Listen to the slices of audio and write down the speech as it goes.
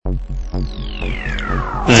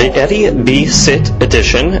The Eddie B. Sit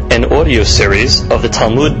edition, an audio series of the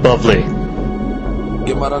Talmud Bavli.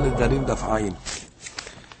 Gemara Nedarim Daf Ayin.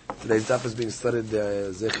 Today's daf is being studied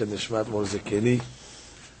Zecher Nishmat Morzekeni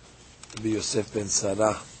Bi Yosef ben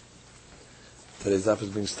Sarah. Today's daf is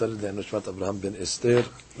being studied Nishmat Abraham ben Esther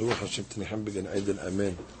Ruach Hashem Tnicham Began Eid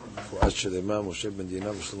Amen Fuad Shelema Moshe ben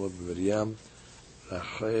Dina Shlomo ben Miriam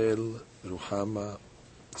Rachel Ruhama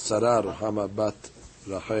Sarah Ruhama Bat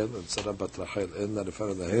Rachel and Sarah Bat Rachel Enna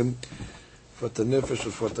Refer Lahim Fuat HaNefesh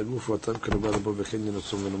Fuat HaGuf Fuat HaM K'nubah Lebo B'Chen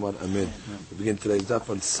Yinotzum V'Nomar Amen. We begin today's daf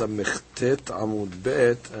on Samechtet Amud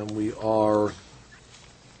Bet, and we are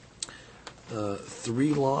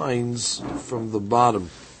 3 lines from the bottom.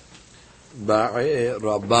 Ba'e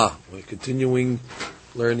Rabbah. We're continuing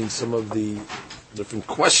learning some of the different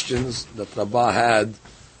questions that Rabbah had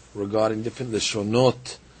regarding different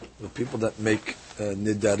leshonot, the people that make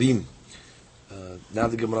Nedarim. Now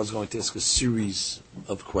the Gemara is going to ask a series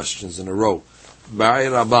of questions in a row. Ba'e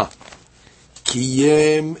Rabbah.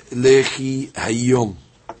 Kiyem lechi hayom.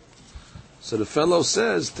 So the fellow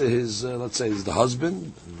says to his, let's say he's the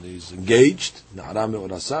husband, and he's engaged, Nedarim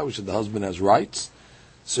orasa, which is the husband has rights.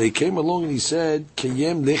 So he came along and he said,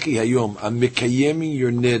 Kiyem lechi hayom, I'm mekayeming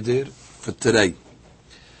your neder for today.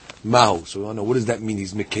 Mahu. So we want to know, what does that mean?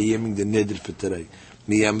 He's mekayeming the neder for today.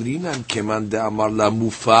 Miyamrinan keman de amar la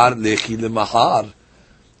mufar lechi lemahar.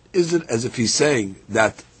 Is it as if he's saying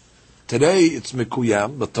that today it's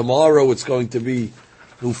mekuyam, but tomorrow it's going to be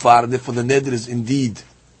mufar, and therefore the neder is indeed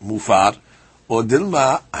mufar? Or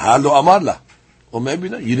dilma halo amarla, or maybe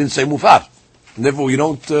not, you didn't say mufar, and therefore you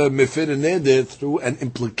don't mefir a neder through an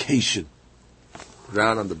implication.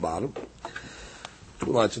 Down on the bottom, 2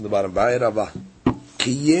 lines in the bottom. Ba'erava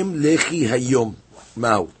kiyem lechi hayom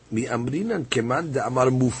mau mi amrinan keman de amar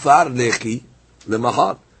mufar lechi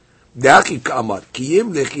lemahar de'aki ka'amar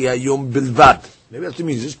kiyem lechi hayom bilvad. Maybe that's what it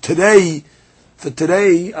means. Just today, for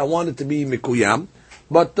today, I want it to be mikuyam,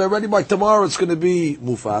 but already by tomorrow it's going to be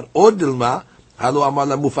mufar. Or dilma, halu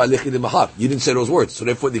amala mufar lechi lemahar. You didn't say those words, so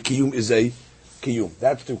therefore the kiyum is a kiyum.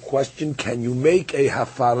 That's the question. Can you make a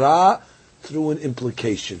hafara through an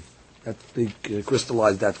implication? They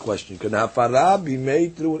crystallized that question. Can hafara be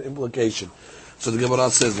made through an implication? So the Gemara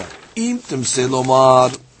says that. Im timse lomar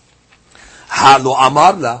halu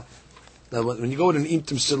amarla. Now, when you go with an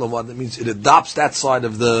imtim silomar, that means it adopts that side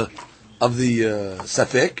of the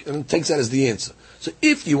safek and takes that as the answer. So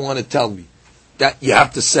if you want to tell me that you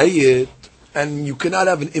have to say it, and you cannot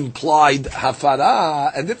have an implied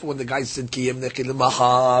hafara, and if when the guy said kiyem nechil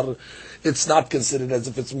mahar, it's not considered as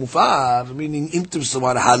if it's mufar, meaning imtim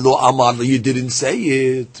silomar halo amar, you didn't say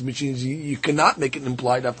it, which means you cannot make an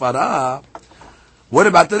implied hafara. What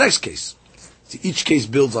about the next case? Each case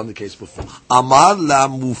builds on the case before. Amar la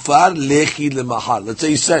mufar lechi lemahar. Let's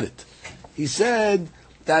say he said it. He said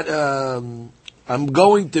that I'm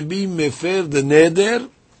going to be mefer the neder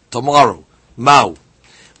tomorrow. Mau.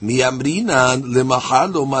 Mi amrinan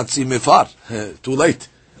lemahar lo matzi mefar. Too late.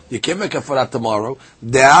 You can't make a farah tomorrow.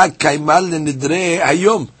 De'a kaimal lenedre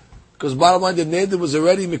hayom. Because bottom line, the neder was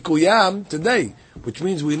already mikuyam today. Which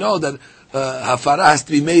means we know that hafara has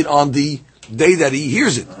to be made on the day that he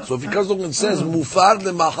hears it. So if he comes along and says mufar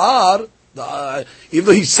lemahar, even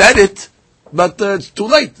though he said it, but it's too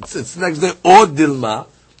late. It's the next day. Or dilma,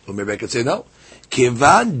 or maybe I could say no.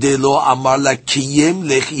 Kevan delo amar la kiyem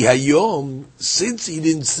lechi hayom. Since he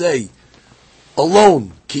didn't say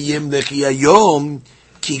alone kiyem lechi hayom,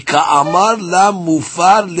 ki ka'amar la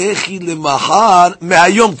mufar lechi lemahar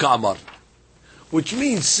mehayom ka'amar. Which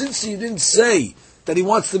means since he didn't say that he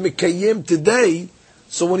wants to mekayem today,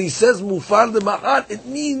 so when he says mufar lemahar, it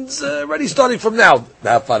means already starting from now, the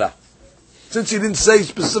hafara. Since he didn't say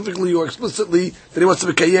specifically or explicitly that he wants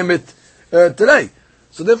to mekayem it today.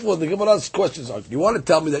 So therefore, the Gemara's questions are, you want to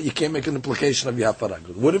tell me that you can't make an implication of your hafara.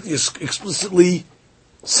 What if you explicitly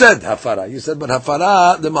said hafara? You said, but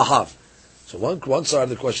hafara lemahar. So one side of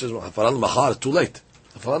the question is, well, hafara lemahar is too late.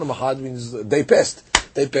 Hafara lemahar means day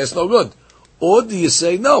passed. Day passed, no good. Or do you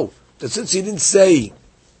say, no, that since he didn't say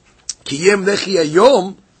kiyem lechi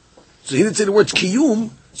hayom, so he didn't say the words kiyum,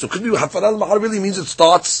 so could be hafara lemahar really means it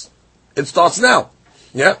starts now.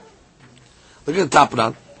 Yeah? Look at the top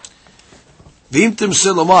down. V'imtim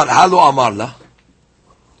silomar halo amarla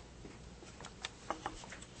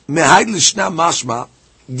mehaid lishna mashma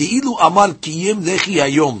di'ilu amar kiyem lechi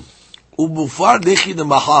hayom umufar lechi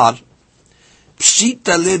lemahar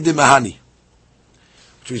pshita le demahani.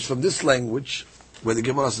 Which is from this language where the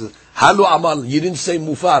Gemara says halo amarla, you didn't say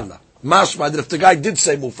mufarla. Mashma, that if the guy did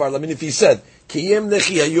say mufarla, I mean if he said kiyem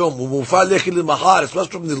lechi hayom umufar lechi lemahar,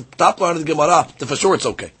 especially from the top line of the Gemara, then for sure it's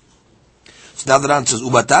okay. So now the Ran says,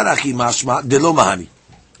 Ubatarachi mashma delo mahani.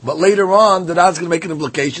 But later on, the Ran's going to make an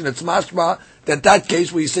implication. It's mashma that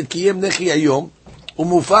case where you said kiyem lechi ayom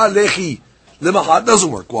umufa lechi lemachar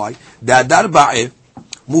doesn't work. Why? Dadar ba'e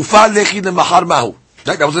mufa lechi lemachar mahu.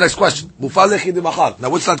 That was the next question. Mufa lechi lemachar.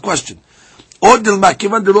 Now what's that question? Od del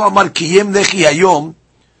makivan delo amar kiyem lechi ayom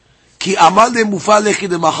ki amar le mufa lechi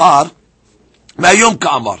lemachar מהיום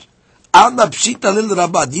כאמר. אנא פשיטה ליל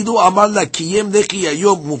רבה, דידו אמר לה קיים לכי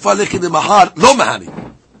היום, מופע לכי למחר, לא מהני.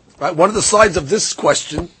 Right? One of the sides of this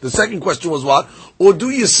question, the second question was what? Or do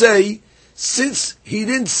you say, since he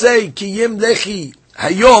didn't say קיים לכי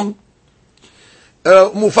היום,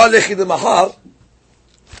 מופע לכי למחר,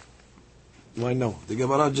 why no? The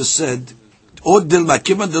Gemara just said, עוד דלמה,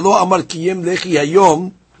 כיוון דלא אמר קיים לכי היום,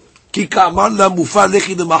 כי כאמר לה מופע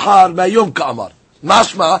לכי למחר, מהיום כאמר.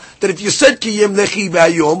 Mashma, that if you said kiyem lechi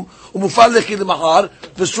b'ayom umufal lechi lemachar,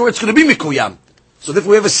 for sure it's going to be mikuyam. So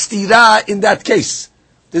therefore we have a stira in that case.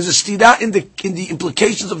 There's a stira in the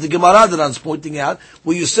implications of the Gemara that I'm pointing out,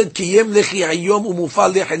 where you said kiyem lechi ayom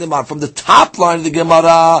umufal lechi lemachar. From the top line of the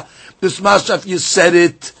Gemara, this mashaf you said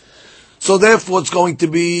it, so therefore it's going to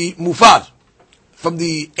be mufar. From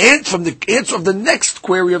the answer of the next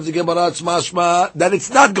query of the Gemara, it's mashma that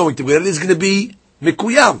it's not going to be. It is going to be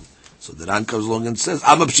mikuyam. So the Ran comes along and says,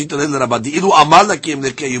 "Ama pshita leil rabadi ilu amar lakim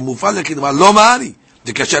lekei mufal lekim lo maani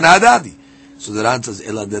de kashan hadadi." So the Ran says,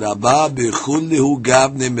 "Ela de Rabba bechul lehu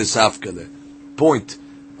gavne mesafkele." Point.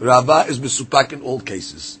 Rabba is mesupak in all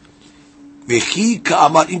cases. Vechi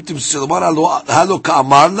kaamar imtim silmar halo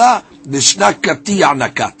kaamar la nishna kati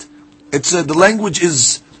anakat. It's the language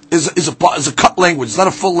is a cut language. It's not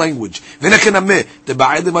a full language. V'nechenameh de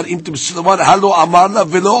ba'edemar imtim silmar halo amar la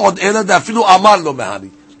velo od ela da afilu amar lo mehani.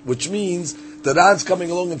 Which means the Ran's coming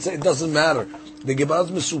along and saying it doesn't matter. The Gemara's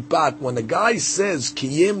mesupak, when the guy says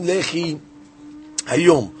kiyem lechi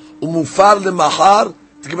hayom umufar lemachar,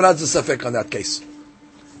 the Gemara's a safek on that case.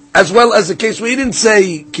 As well as the case where he didn't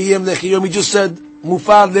say kiyem lechi hayom, he just said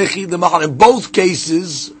mufar lechi lemachar. In both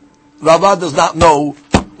cases, Rava does not know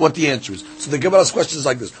what the answer is. So the Gemara's question is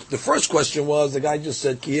like this. The first question was the guy just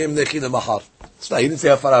said kiyem lechi lemachar. He didn't say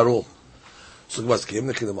hafara at all. So the Gemara says, could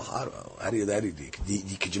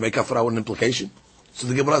you make hafara with an implication? So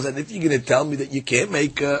the Gemara said, if you're going to tell me that you can't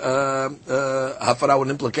make hafara with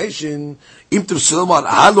an implication, imtim silmar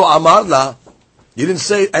halo amarla, you didn't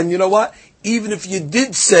say, and you know what? Even if you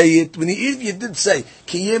did say it, if you did say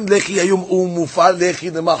kiyem lechi ayum umufar lechi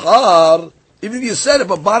lemachar, even if you said it,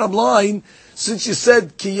 but bottom line, since you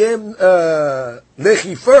said kiyem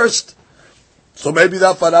lechi first, so maybe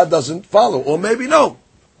that hafara doesn't follow, or maybe no.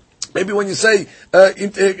 Maybe when you say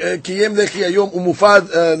kiyem lechi ayom umufad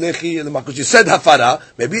lechi lemachar, you said hafara,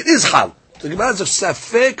 maybe it is hal. So the Gemara is a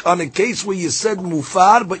safek on a case where you said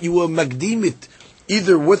mufar, but you were magdim it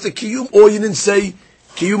either with a kiyum or you didn't say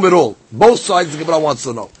kiyum at all. Both sides the Gemara wants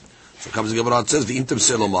to know. So comes the Gemara and says the intim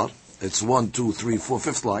selomar. It's 1, 2, 3, 4,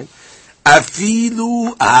 fifth line.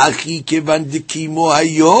 Afilu achi kevan dekimo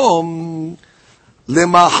hayom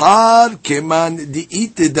lemachar keman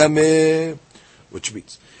diite dame, which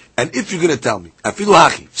means. And if you're going to tell me, afilu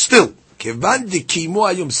hachi, still, kevan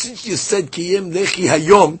dekimo hayom, since you said kiyem lechi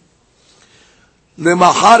hayom,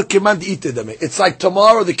 lemachar keman diite dame, it's like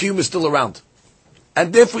tomorrow the kiyum is still around.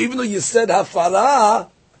 And therefore, even though you said hafara,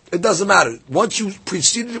 it doesn't matter. Once you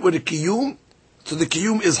preceded it with a kiyum, so the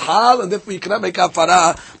kiyum is hal, and therefore you cannot make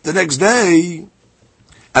hafara the next day.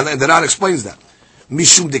 And the Ran explains that.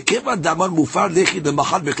 Mishum dekeva damar mufar lechi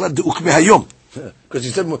lemachar beklad deukme hayom. Because he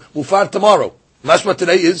said mufar tomorrow. Mashma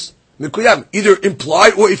today is mikuyam, either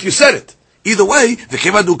implied or if you said it. Either way, the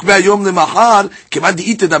kevad ukme hayom lemachar kevad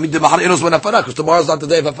diite damid lemachar enos ben hafara, because tomorrow is not the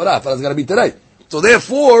day of hafara. Hafara is going to be today. So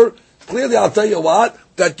therefore, clearly I'll tell you what,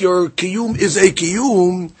 that your kiyum is a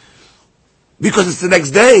kiyum because it's the next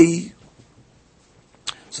day.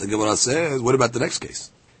 So the Gemara says, what about the next case?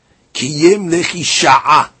 Kiyem lechi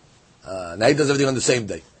sha'ah. Now he does everything on the same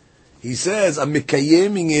day. He says, I'm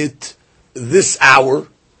mikayeming it this hour,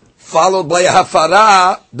 followed by a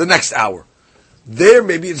hafara the next hour. There,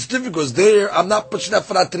 maybe it's difficult, because there, I'm not pushing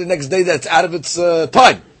hafara to the next day that's out of its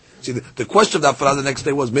time. See, the question of that hafara the next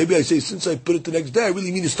day was, maybe I say, since I put it the next day, I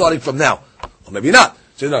really mean it's starting from now. Or maybe not.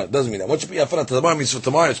 So no, it doesn't mean that. Once you put hafara to tomorrow, it means for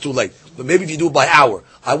tomorrow it's too late. But maybe if you do it by hour.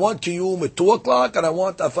 I want kiyum at 2 o'clock, and I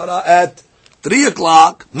want hafara at 3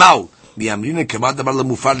 o'clock. Now, do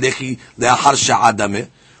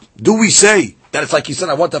we say that it's like he said,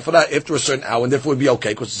 I want hafara after a certain hour, and therefore it would be okay,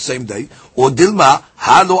 because it's the same day? Or dilma,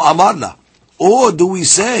 halo amarla. Or do we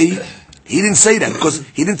say, he didn't say that, because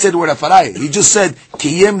he didn't say the word hafara. He just said,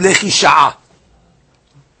 kiyem lechi sha'ah.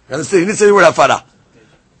 You understand? He didn't say the word hafara.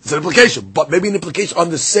 It's an implication, but maybe an implication on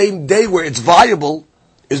the same day where it's viable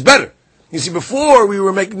is better. You see, before we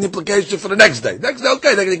were making the implication for the next day. Next day,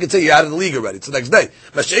 okay, they can say you're out of the league already. It's the next day.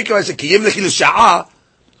 Mashiach, I said, Kiyim lechil sha'ah.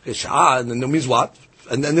 Okay, sha'ah, and then it means what?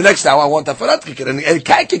 And then the next hour I want Hafarat kick in. And it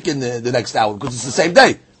can't kick in the next hour because it's the same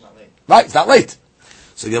day. It's not late. Right, it's not late.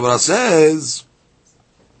 So Gemara says,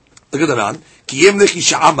 look at the man. Kiyim lechil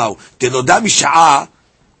sha'ah ma'u. Teloda mi sha'ah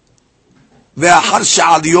ve'achar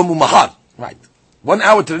sha'ah liyom u'mahar. Right. 1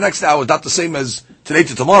 hour to the next hour is not the same as today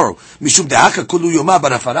to tomorrow. Mishum de'aka kulu yomah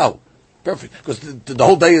bar hafarau. Perfect, because the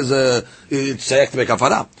whole day is it's to make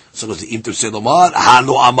hafara. So goes the imter selomar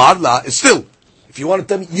halo amar la. It's still, if you want to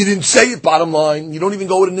tell me you didn't say it, bottom line, you don't even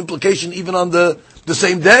go with an implication even on the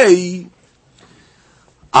same day.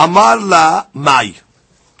 Amar la mai.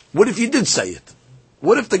 What if you did say it?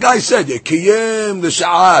 What if the guy said kiyem the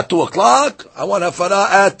sha'ah 2 o'clock? I want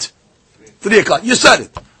hafara at 3 o'clock. You said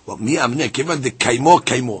it. Well, me amne kivan the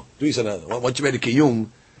kaimo. Do you say that? Once you made a kiyum,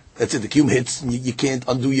 that's it. The kiyum hits, and you can't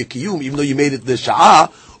undo your kiyum, even though you made it the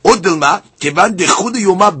sha'ah. Odilma kivan de chud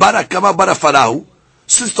yoma barakama barafarahu.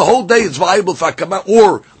 Since the whole day is viable for hakama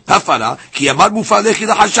or hafara, kiyamar mufalechi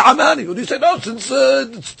la hasha'amani. What do you say? No, since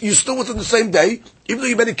you're still within the same day, even though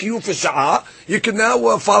you made a kiyum for sha'ah, you can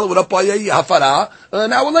now follow it up by a hafara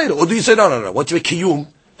an hour later. Or do you say no? Once you make kiyum,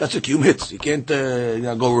 that's a kiyum hits. You can't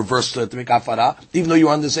go reverse to make hafara, even though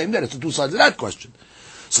you're on the same day. It's the two sides of that question.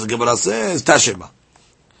 So the Gemara says, Tashema.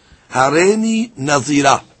 Hareni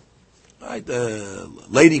Nazira. Right,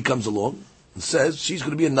 lady comes along and says she's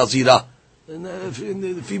going to be a Nazira, in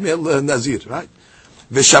the female Nazir, right?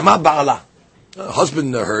 Veshama Ba'ala.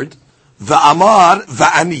 Husband heard. Va'amar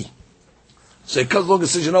Va'ani. So he comes along and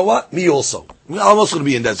says, you know what? Me also. I'm also going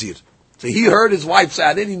to be a Nazir. So he heard his wife say,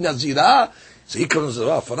 Hareni Nazira. So he comes and says,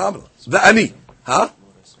 oh, phenomenal. Va'ani. Huh?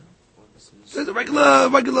 It's a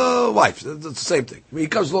regular wife. It's the same thing. He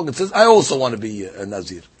comes along and says, I also want to be a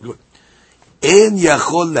Nazir. Good. En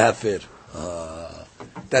yachol lehafer.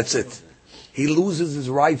 That's it. He loses his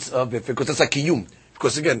rights of it because that's a kiyum.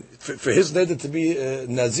 Because again, for his neder to be a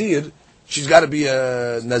Nazir, she's got to be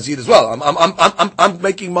a Nazir as well. I'm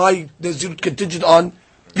making my Nazirut contingent on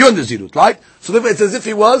your Nazirut, right? So it's as if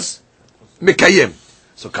he was Mekayim.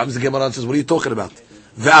 So comes the Gemara and says, what are you talking about?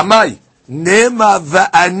 Ve'amai. Nema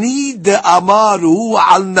va'ani de amaru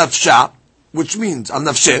al nafsha, which means al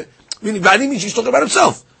nafshe, meaning va'ani means he's talking about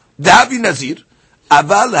himself. Davi nazir,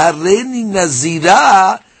 aval hareni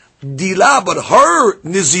nazira dila, but her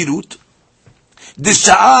nazirut, de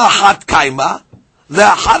sha'a hat kaima,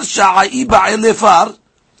 le'achar sha'a'i ba'elefar,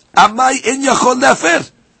 amai en yachol lefer,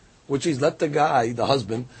 which is let the guy, the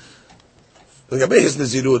husband, his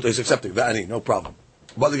nazirut is accepting va'ani, no problem.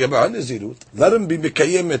 But the Gemara Nazirut, let him be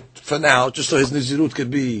Mekayim it for now, just so his Nazirut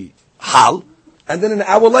could be Hal, and then an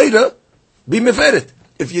hour later, be Meferet.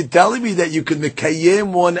 If you're telling me that you can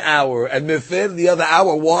Mekayim 1 hour and Mefer the other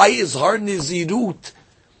hour, why is her Nazirut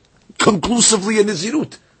conclusively a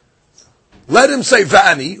Nazirut? Let him say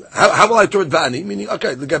Va'ani. How will I turn Va'ani? Meaning,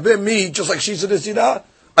 okay, the Gabe me, just like she's a Nazirah,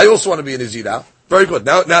 I also want to be a Nazirah. Very good.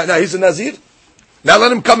 Now he's a Nazir. Now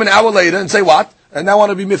let him come an hour later and say what? And now I want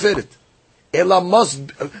to be Meferet. Ella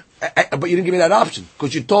must, but you didn't give me that option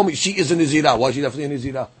because you told me she is a Nazirah. Why is she definitely a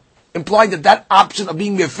Nazirah? Implying that option of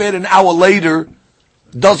being mefer an hour later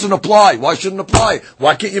doesn't apply. Why shouldn't it apply?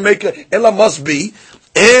 Why can't you make a Ella must be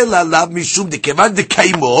Ella la mishum de kevan de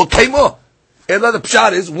kaimo. Ella the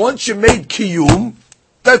pshat is once you made kiyum,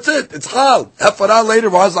 that's it. It's hal. Hafara later,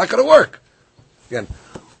 why is not going to work? Again,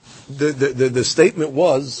 the statement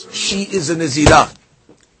was she is a Nazirah.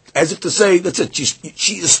 As if to say, that's it.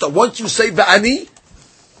 She is. Once you say Ba'ani,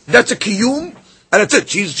 that's a kiyum, and that's it.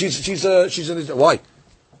 She's a. Why?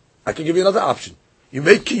 I can give you another option. You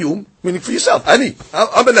make kiyum, meaning for yourself. Ani,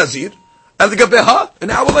 I'm a Nazir, and the gabeha an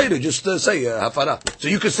hour later, just say hafara. So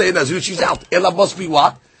you could say a Nazir, she's out. Ella must be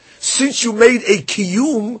what? Since you made a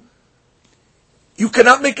kiyum, you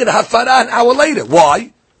cannot make it hafara an hour later.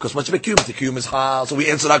 Why? Because much of a kiyum, the kiyum is hal. So we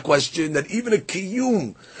answer our question that even a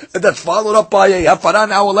kiyum that's followed up by a hafara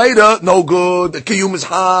an hour later, no good. The kiyum is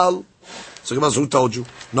hal. So who told you?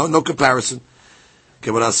 No comparison.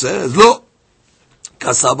 Gemara says, look,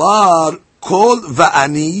 kasabar kol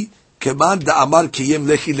va'ani keman da'amar kiyem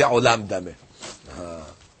lechi le'olam dame.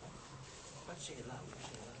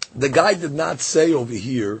 The guy did not say over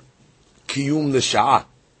here kiyum l'sha'ah.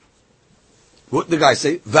 What did the guy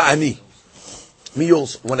say? Va'ani. Me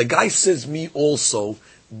also. When a guy says me also,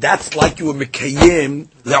 that's like you were mekayem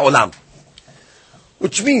le'olam.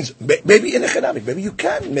 Which means, maybe in economic, maybe you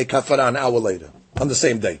can make hafara an hour later, on the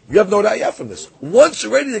same day. You have no raya from this. Once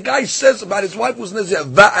already the guy says about his wife was nazir,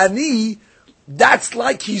 va'ani, that's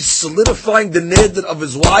like he's solidifying the neder of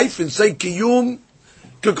his wife and saying kiyum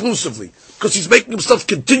conclusively. Because he's making himself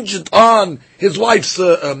contingent on his wife's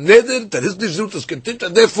neder, that his nizrut is contingent,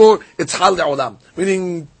 and therefore it's hal le'olam,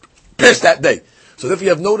 meaning past that day. So therefore you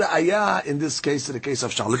have no ra'ayah in this case, in the case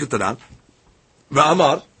of Shah. Look at that.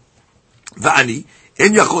 Va'amar, va'ani,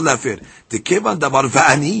 en yachol la'afer, tekevan davar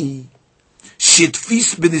va'ani,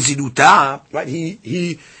 shitfis b'neziruta, right,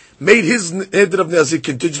 he made his neder of nazir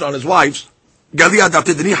contingent on his wife's, Galia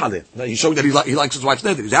adapted the nihale. He showed that he likes his wife's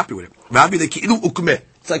neder, he's happy with it. Va'abi the ki'ilu ukmeh.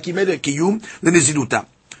 It's like he made a kiyum l'neziruta.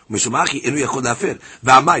 Mishumachi enu yachol la'afer.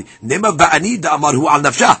 Va'amai, nema va'ani da'amar hu al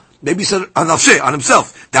nafsha. Maybe he said on nafshe, on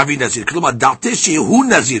himself. Davi nazir. Kluma da'ate shehu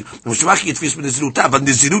nazir. Mishumachi yitfis b'neziruta. But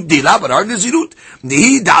nezirut dila, but our nezirut.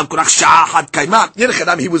 Nehi da'al kurach sha'ahat kaima.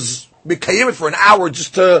 Yerechadam, he was mekayim it for an hour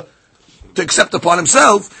just to accept upon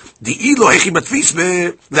himself. But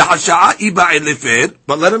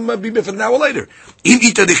let him be for an hour later. If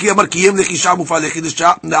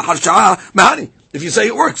you say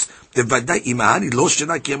it works.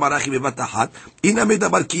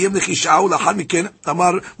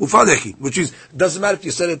 Which is, doesn't matter if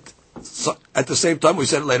you said it at the same time or you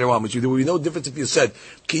said it later on. Which there would be no difference if you said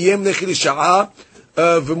if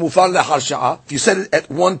you said it at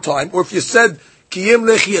one time, or if you said Kiyem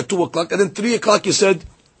lechi at 2 o'clock, and then 3 o'clock you said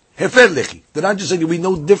hefer lechi. Then I'm just saying there will be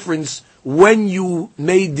no difference when you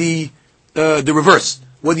made the reverse.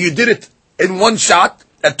 Whether you did it in one shot,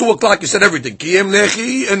 at 2 o'clock you said everything, Kiyem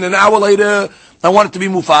lechi, and an hour later I want it to be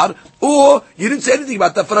mufar, or you didn't say anything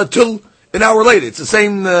about that for until an hour later. It's the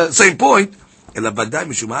same point. So that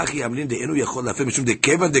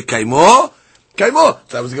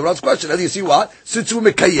was the Gemara's question. How do you see what? Since you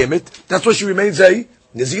mekayem it, that's why she remains a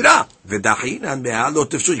Nezira. V'dachinan me'ah lo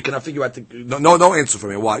tefshu. You cannot figure out no answer from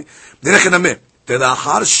here. Why? Derech enameh.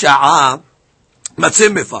 Telachar sha'a matzeh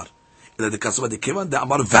mefar. Ela dekasava dekeman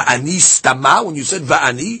de'amar va'ani stama. When you said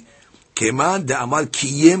va'ani, keman de'amar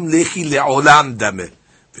kiyem lechi le'olam dameh.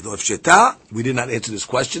 V'lo efsheta. We did not answer this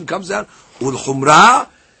question. Comes down. Ulchumra.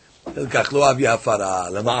 Kach lo avi hafara.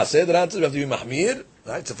 Lema'aseh. The answer, we have to be mahmir.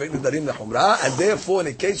 Right, so Nedarim lechumra, and therefore, in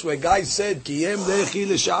a case where a guy said kiyem lechi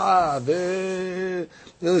l'sha'a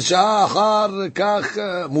ve'l'sha'a achar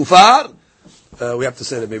kach mufar, we have to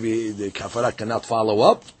say that maybe the kafara cannot follow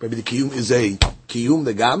up. Maybe the kiyum is a kiyum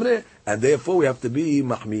the gamre, and therefore we have to be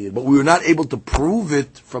mahmir. But we were not able to prove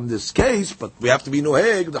it from this case. But we have to be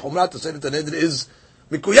noheg the chumra to say that the neder is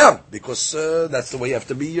mikuyam, because that's the way you have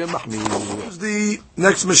to be mahmir. Here's the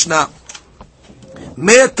next mishnah.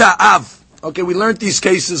 Meta'av. Okay, we learned these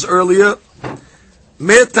cases earlier.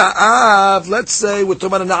 Meta'av, let's say we're talking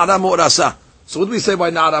about a na'ara mu'rasa. So what do we say by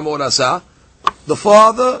na'ara mu'rasa? The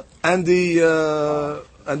father and the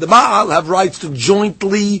ma'al have rights to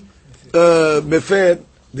jointly mefer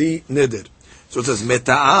the neder. So it says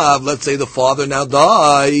meta'av, let's say the father now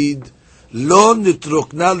died. Lo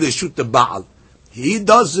nitrukna lishut the ba'al. He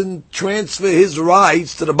doesn't transfer his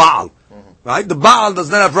rights to the ba'al. Right? The Baal does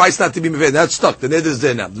not have rights not to be meved. That's stuck. The neder is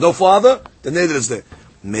there now. No father, the neder is there.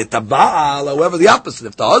 Meta Baal, however, the opposite.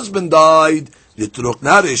 If the husband died, the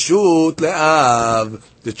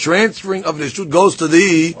transferring of the reshut goes to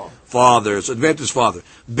the father. So advantage father.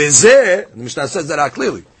 Bezeh, the Mishnah says that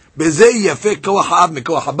clearly. Bezeh yafeh koach ha'av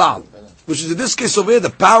mekoach ha'Baal. Which is in this case over here,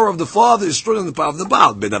 the power of the father is stronger than the power of the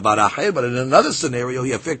Baal. But in another scenario,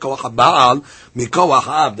 the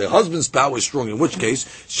husband's power is strong. In which case,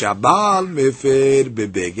 because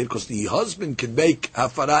the husband can make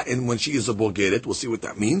hafara in when she is a bogeret. We'll see what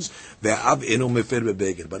that means. But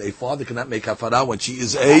a father cannot make hafara when she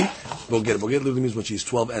is a bogeret. Bogeret literally means when she's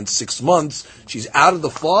 12 and 6 months. She's out of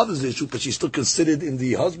the father's issue, but she's still considered in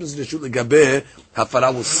the husband's issue. Legabeh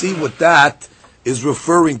hafara. We'll see what that is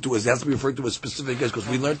referring to. It has to be referring to a specific case, because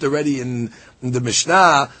we learned already in the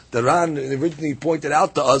Mishnah, the Ran originally pointed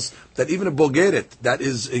out to us that even a bogeret that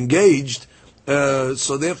is engaged,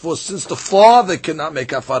 so therefore, since the father cannot make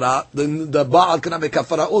kafara, then the Baal cannot make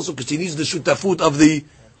kafara also, because he needs the shutafut of the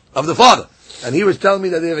father. And he was telling me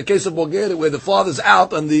that they have a case of bogeret where the father's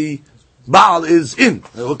out and the Baal is in.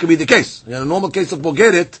 What could be the case? In a normal case of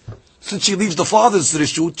bogeret, since she leaves the father's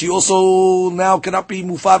reshut, she also now cannot be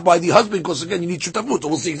mufar by the husband, because again, you need shutafut. So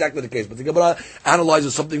we'll see exactly the case. But the Gemara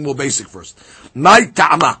analyzes something more basic first. My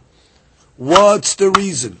ta'ama. What's the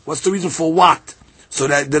reason? What's the reason for what? So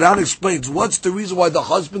that the Ran explains, what's the reason why the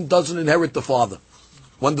husband doesn't inherit the father?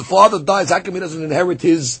 When the father dies, how come he doesn't inherit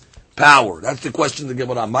his power? That's the question of the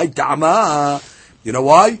Gemara. My ta'ama. You know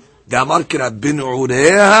why? Damar kira bin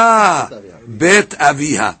ureha bet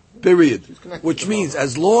aviha. Period. Which means,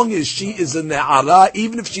 as long as she is a ne'ara,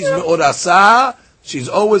 even if she's me'orasa, she's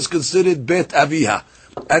always considered bet aviha.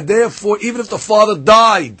 and therefore, even if the father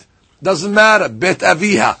died, doesn't matter, bet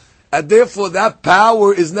aviha, and therefore that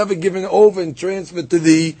power is never given over and transferred to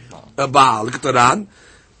the Baal. Look at the Ran.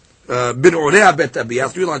 Bin Urea bet aviha,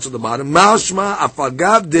 3 lines on the bottom. Mashma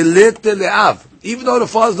afagav delete le'av. Even though the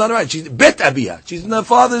father's not around, she's bet aviha. She's in her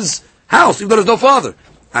father's house, even though there's no father.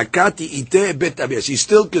 Akati ite bet aviha. She's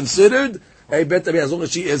still considered a bet aviha as long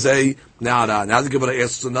as she is a nara. Now the Gemara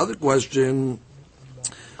asks another question.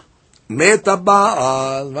 Meta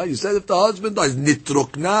Baal, right? You said if the husband dies,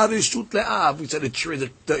 nitrokna reshut le'av. We said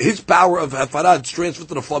his power of hafarah is transferred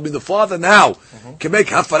to the father. The father now can make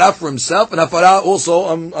hafarah for himself and hafarah also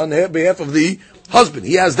on behalf of the husband.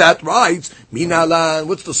 He has that right. Minalan.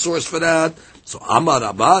 What's the source for that? So Amar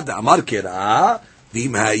Abad, Amar Kera,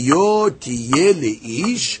 Vimhayo tiye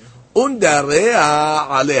leish undarea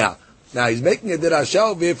aleha. Now he's making a derasha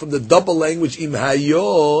over here from the double language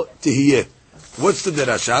imhayo tiye. What's the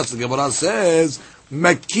derasha? So the Gemara says,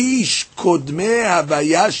 Makish kodme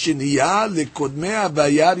havaya sheniya lekodme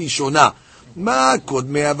havaya rishona. Ma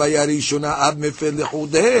kodme havaya rishona ab mefer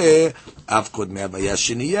lechudeh, av kodme havaya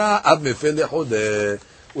sheniya ab mefer lechudeh.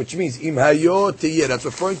 Which means imhayo tiye. That's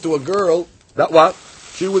referring to a girl that what?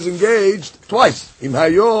 She was engaged twice.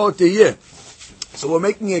 Imhayo tiye. So we're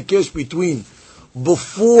making a kish between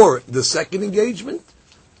before the second engagement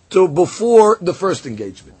to before the first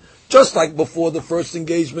engagement. Just like before the first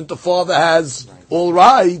engagement, the father has all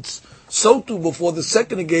rights, so too before the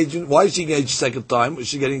second engagement. Why is she engaged second time? Is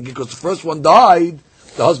she getting, because the first one died,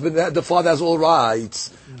 the father has all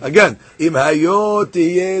rights. Again, im hayo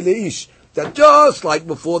tiye leish. That just like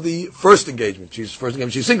before the first engagement, she's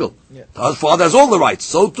single. Yeah. Her father has all the rights.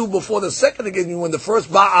 So too before the second engagement, when the first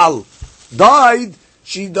Baal died,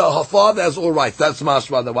 her father has all rights. That's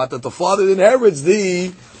mashma that the father inherits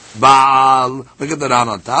the Baal. Look at the Ran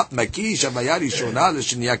on top. Makish havaya rishona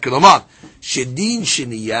l'sheniya kilomar. Shedin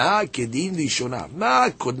sheniya kedin rishona. Ma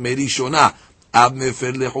kodme rishona. Ab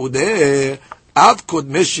mefer lechudeh. Ab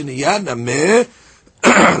kodme sheniya nameh.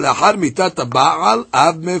 Lahar mitat Baal.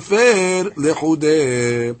 Ab mefer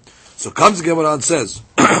lechudeh. So comes the Gemara and says,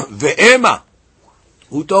 Ve'ema.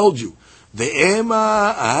 Who told you?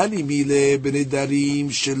 Ve'ema ani mile b'nedarim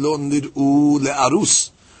shelo nir'u le'arus.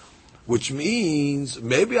 Which means,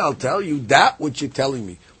 maybe I'll tell you that which you're telling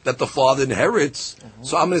me, that the father inherits.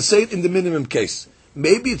 So I'm going to say it in the minimum case.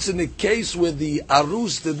 Maybe it's in a case where the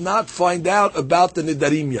arus did not find out about the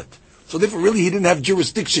nedarim yet. So therefore, really, he didn't have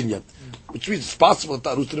jurisdiction yet. Which means it's possible that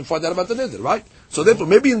the arus didn't find out about the neder, right? So therefore,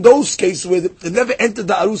 maybe in those cases where it never entered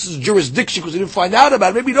the arus's jurisdiction because he didn't find out about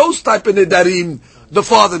it, maybe those type of nedarim, the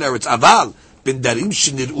father inherits. Aval. Bindarim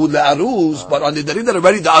shenir'u le'arus, but on the nedarim that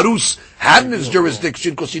already the arus had in his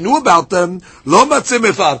jurisdiction because he knew about them. Lo matzeh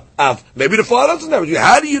mefar av. Maybe the father doesn't have it.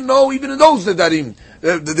 How do you know even in those nedarim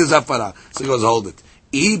there's hafara? So he goes, hold it.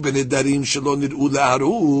 Even nedarim shelo nir'u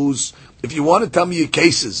le'arus. If you want to tell me your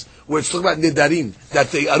cases where it's talking about nedarim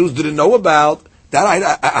that the arus didn't know about, that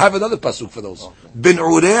I have another pasuk for those. Ben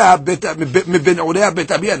urea bet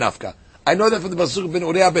avia nafka. I know that from the pasuk ben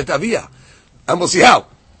urea bet avia, and we'll see how.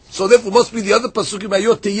 So therefore, must be the other pasukim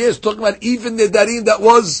ayot tiyeh is talking about even nedarim that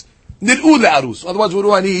was nir'u le'arus. Otherwise, what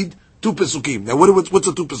do I need? 2 pasukim. Now, what's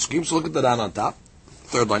the 2 pasukim? So look at the Ran on top.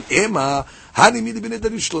 Third line. Ema hani mili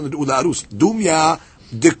b'nedarim shlo nir'u le'arus. Dumya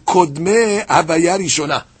de kodme havaya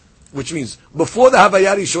rishona. Which means, before the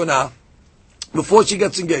havaya rishona, before she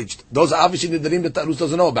gets engaged, those are obviously nedarim that the arus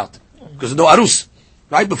doesn't know about. Because there's no arus.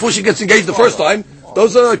 Right? Before she gets engaged the first time,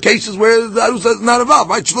 those are cases where the arus is not involved,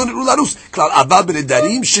 right? Shlo nir'u le'arus. Klal abba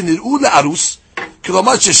b'nedarim shenir'u le'arus.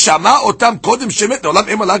 Kilomar sheshama otam kodem shemet le'olam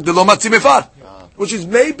emalak de lo matzi mefar. Which is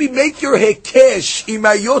maybe make your hekesh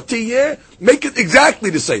imayot tiyeh, make it exactly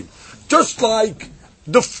the same. Just like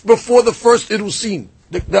before the first irusin.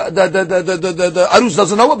 The arus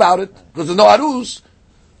doesn't know about it, because there's no arus.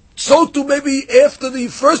 So too maybe after the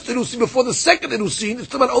first irusin, before the second irusin,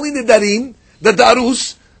 it's about only nedarim that the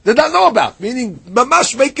arus did not know about. Meaning,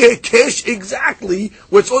 mamash make a kesh exactly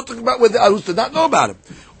what it's all talking about where the arus did not know about it.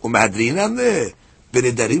 We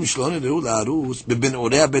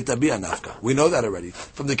know that already.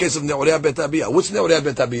 From the case of Ne'orea Bet Abiyah. What's Ne'orea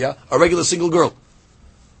Bet Abiyah? A regular single girl.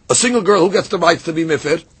 A single girl who gets the rights to be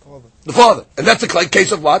mefer? The father. And that's a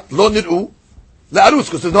case of what? Lo nir'u le'arus,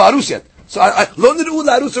 because there's no arus yet. So lo nir'u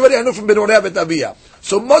le'arus already I know from Ne'orea Bet Abiyah.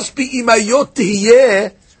 So must be imayot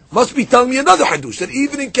tihiyeh, must be telling me another hadush, that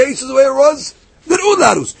even in cases where it was nir'u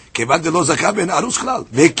le'arus, kevan de lo zakah ben arus chlal.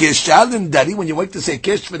 Ve'keshal nedarim, when you want to say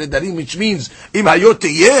kesh for nedarim, which means imayot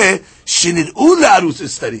tihiyeh, shenir'u le'arus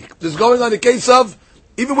is tarik. This is going on the case of,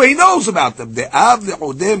 even where he knows about them. De'av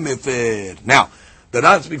le'odeh mefer. Now, the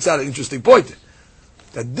Ran speaks out an interesting point.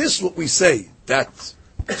 That this what we say, that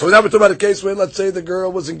So now we're talking about a case where, let's say, the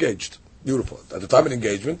girl was engaged. Beautiful. At the time of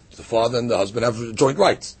engagement, the father and the husband have joint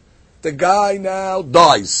rights. The guy now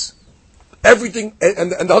dies. Everything,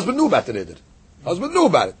 and the husband knew about the neder. Husband knew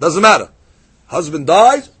about it. Doesn't matter. Husband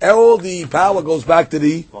dies, all the power goes back to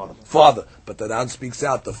the father. But the Ran speaks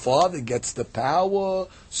out. The father gets the power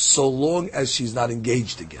so long as she's not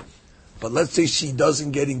engaged again. But let's say she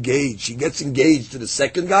doesn't get engaged. She gets engaged to the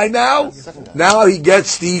second guy now. Now he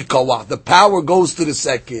gets the kawah. The power goes to the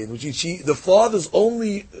second. The father's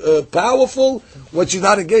only powerful when she's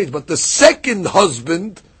not engaged. But the second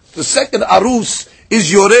husband, the second arus,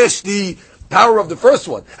 is yoresh, the power of the first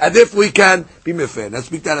one. And if we can be mefer. Let's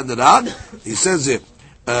speak that in the Ran. He says it.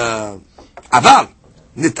 Aval.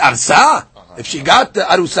 Nitarsa. If she got the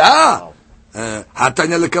arusa.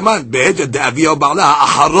 התניא לקמן, בעד דאביה ובעלה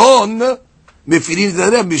האחרון מפעילים את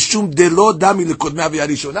נדרים משום דלא דמי לקודמיה והיה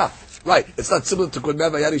ראשונה. Right, it's not similar to קודמיה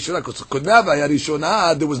והיה ראשונה, because קודמיה והיה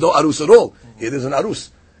ראשונה, there was no arus at all. Here there's an arus.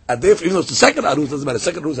 And therefore, even though it's the second arus, doesn't matter, the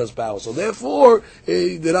second arus has power. So therefore,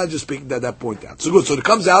 they're not just speaking that point out. So good, so it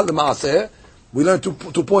comes out, the maaseh, we learn two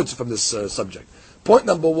points from this subject. Point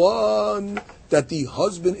number one, that the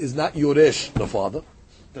husband is not yoresh, the father.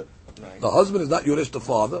 The husband is not yoresh, the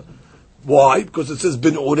father. Why? Because it says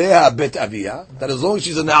bin ureha bet aviyah, that as long as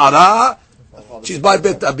she's a na'ara, she's by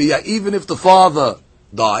bet aviyah, even if the father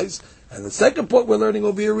dies. And the second point we're learning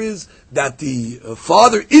over here is that the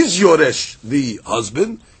father is yoresh, the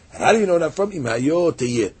husband. And how do you know that from? Imayo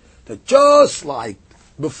teyeh. That just like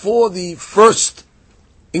before the first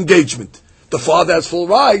engagement, the father has full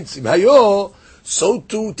rights. Imayo, so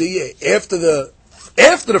too teyeh.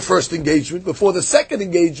 After the first engagement, before the second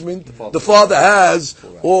engagement, the father has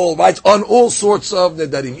all rights on all sorts of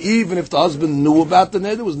nedarim. Even if the husband knew about the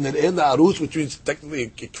neder, it was neder arus, which means technically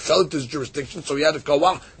it fell into his jurisdiction, so he had a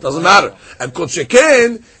kawah. Doesn't matter. And kol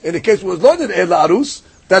sheken, in the case where it was not neder arus,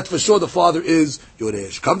 that for sure the father is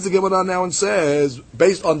yoresh. Comes the Gemara now and says,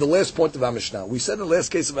 based on the last point of our Mishnah, we said in the last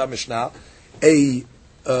case of our Mishnah, a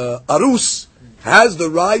arus has the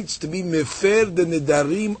rights to be mefer the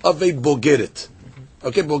nedarim of a bogeret.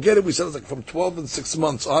 Okay, Bulgaria, we said it's like from 12 and 6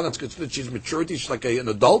 months on. It's considered she's maturity. She's like an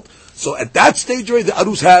adult. So at that stage already, the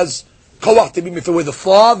arus has kawach to be mefer, where the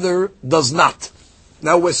father does not.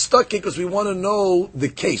 Now we're stuck here because we want to know the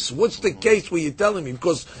case. What's the case where you're telling me?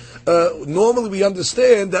 Because normally we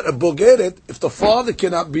understand that a Bulgaria, if the father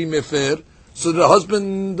cannot be mefer, so the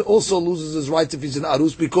husband also loses his rights if he's an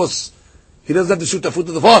arus because he doesn't have to shoot the foot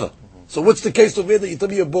to the father. So what's the case of here that you tell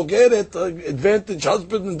me a bogeret, advantage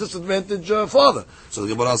husband and disadvantage father? So the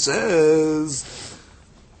Gemara says,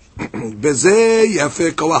 "Bezeh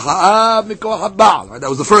yafe koach ha'av mikoach ha'ba'al." That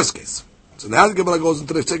was the first case. So now the Gemara goes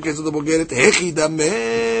into the second case of the bogeret. Hechi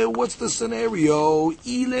dameh. What's the scenario?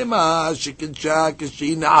 Ilema shekinsha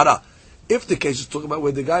kishi na'ara. If the case is talking about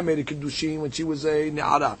where the guy made a kiddushin when she was a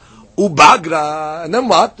na'ara, ubagra, and then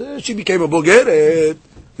what? She became a bogeret.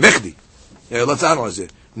 Mechdi. Let's analyze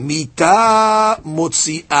it. Mita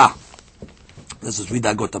motzi'ah. This is read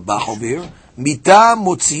I got the bach over here. Mita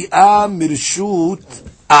motzi'ah mirshut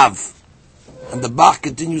av. And the bach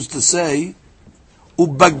continues to say,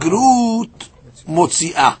 ubagrut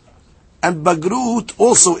motzi'ah. And bagrut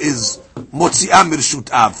also is motzi'ah mirshut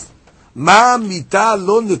av. Ma mita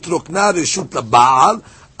lo nitrokna reshut laba'al,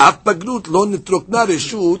 af bagrut lo nitrokna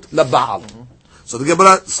reshut laba'al. So the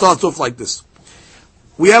Gemara starts off like this.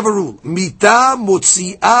 We have a rule. Mita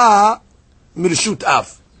motzi'ah mirshut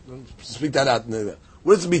av. Speak that out.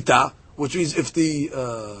 What is mita? Which means if the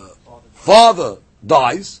father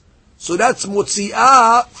dies, so that's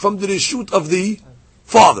motzi'ah from the reshut of the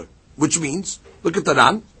father. Which means, look at the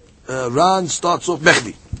Ran. Ran starts off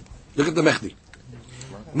mechdi. Look at the mechdi.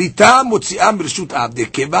 Mita motzi'ah mirshut av. De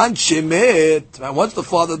kevan shemet. Once the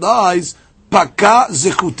father dies, paka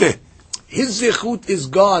zechuteh. His zechut is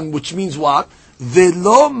gone, which means what?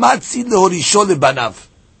 Velo matzi lehorisho lebanav.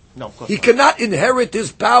 He cannot inherit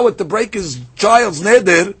his power to break his child's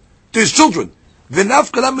neder to his children. V'naf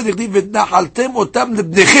kalam v'nechdi v'nachaltem otam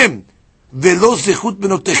lebnechem velo zechut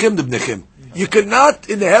benotechem lebnechem. You cannot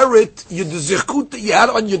inherit the zechut that you had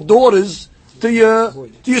on your daughters to your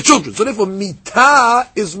children. So therefore, mita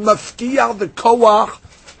is mafkiyah the koach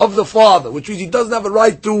of the father, which means he doesn't have a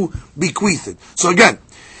right to bequeath it. So again.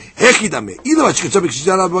 Mita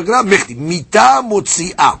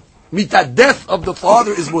motzi'ah. Mita, death of the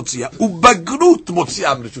father is motzi'ah. Ubagrut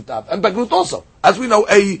motzi'ah mirshut. And bagrut also. As we know,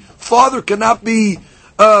 a father cannot be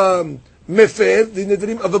mefer the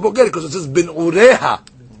nedarim of a bogeret because it says bin ureha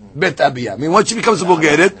bet abiyah. I mean, once she becomes a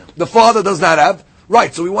bogeret, the father does not have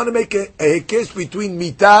right. So we want to make a case between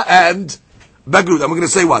mita and bagrut. And we're going to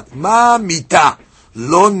say what? Ma mita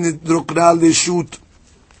lo nidrokna leshut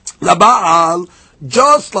Laba'al,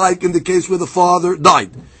 just like in the case where the father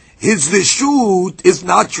died. His reshut is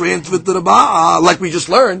not transferred to the Ba'al, like we just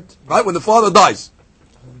learned, right? When the father dies.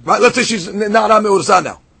 Right? Let's say she's Na'ara Me'ursa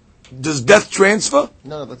now. Does death transfer?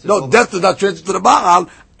 No, death does not transfer to the Ba'al.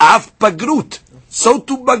 Af Bagrut. So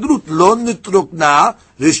to Bagrut. Lo nitrukna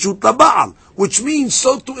reshut Ba'al. Which means,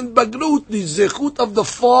 so to in Bagrut, the zechut of the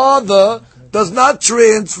father does not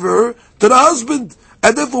transfer to the husband.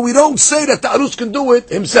 And therefore we don't say that the Arus can do it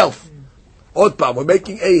himself. Otpam, we're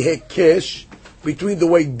making a hekesh between the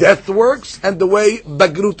way death works and the way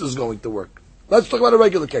Bagrut is going to work. Let's talk about a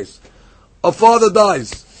regular case. A father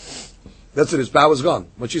dies. That's it, his power is gone.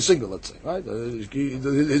 When she's single, let's say, right? His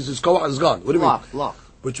koach is gone. What do you mean? Lock.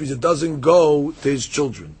 Which means it doesn't go to his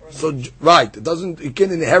children. So, right, he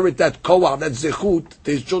can inherit that koach, that zechut,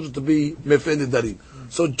 to his children to be mefin nedarim.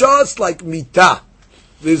 So just like mitah,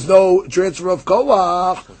 there's no transfer of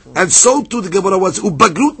koach, and so too the Gemara was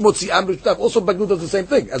ubagrut motzi amrit. Also, bagrut does the same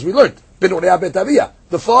thing, as we learned.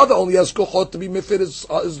 The father only has kochot to be mefir his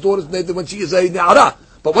daughter's neder when she is a ne'ara.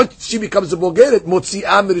 But once she becomes a bogeret,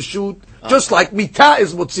 motzi'ah mirshut, just like mitah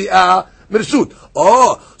is motzi'ah mirshut.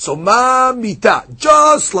 Oh, so ma mitah,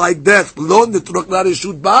 just like death, lo nitrok la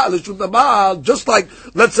reshut ba'al, reshut ba'al, just like,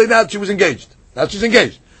 let's say now she was engaged. Now she's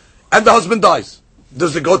engaged. And the husband dies.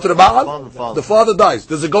 Does it go to the Baal? The father dies.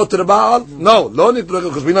 Does it go to the Baal? No. Lo nitrok,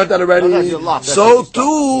 because we learned that already. So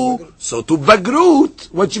to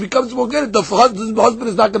Bagrut, when she becomes a bogeret, the husband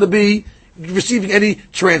is not going to be receiving any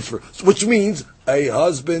transfer. Which means, a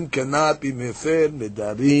husband cannot be mefer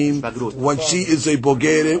nedarim when she is a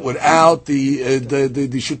bogeret without the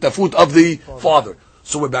shutafut of the father.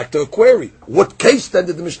 So we're back to a query. What case then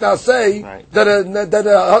did the Mishnah say that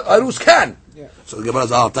a arus can? Yeah. So the Gemara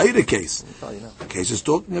says, I'll tell you the case. The case is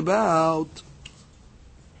talking about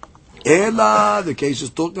Ela. The case is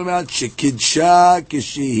talking about shekidsha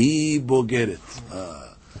kishihi bogeret.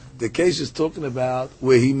 The case is talking about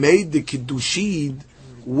where he made the kiddushin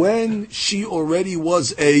when she already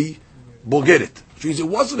was a bogeret. Which means it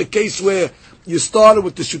wasn't a case where you started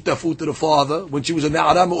with the shutafut to the father when she was a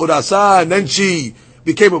na'ara me'urasa and then she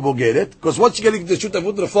became a bogeret. Because once you get the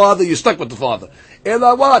shutafut to the father, you're stuck with the father. And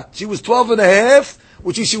what? She was 12 and a half,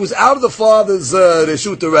 which is she was out of the father's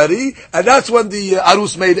reshut already, and that's when the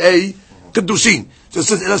arus made a kiddushin. So it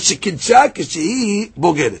says, shekidsha kishihi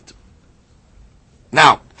bogeret.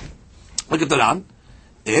 Now, look at the Ran.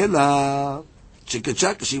 Ela. We're going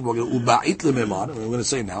to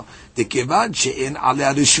say now, מכיוון שאין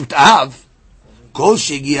עליה רשות אב, כל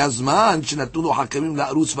שהגיע הזמן שנתנו לו חכמים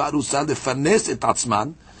לארוס וארוסה לפרנס את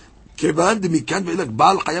עצמן, כיוון דמכאן ואילך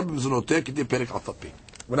בעל חייב במזונותיה כדי פרק עפפי.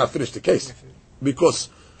 We're not finished the case. Because,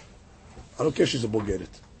 I don't care if she's a bogeret.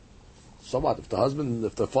 So what? If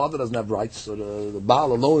the father doesn't have rights, so the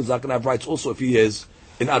Baal alone is not going to have rights also if he is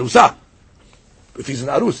in arusa. If he's in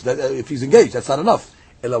arus, if he's engaged, that's not enough.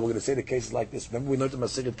 Ella, we're going to say the cases like this. Remember we learned in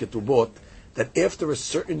Masechet Ketubot that after a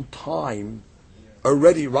certain time,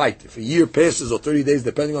 already right, if a year passes or 30 days,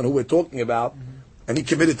 depending on who we're talking about, and he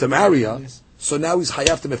committed to marry her, so now he's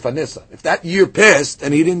hayav to mefanesa. If that year passed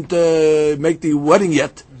and he didn't make the wedding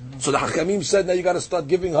yet, so the Hakamim said now you got to start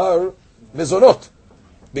giving her mezonot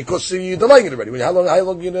because you're delaying it already. How long are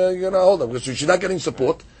you going to hold her? Because she's not getting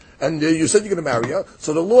support, and you said you're going to marry her.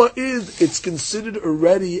 So the law is it's considered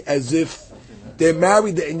already as if they're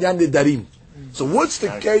married the inyan nedarim. So what's the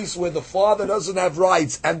case where the father doesn't have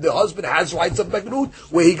rights and the husband has rights of Bagrut,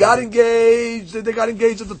 where they got engaged at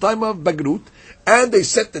the time of Bagrut, and they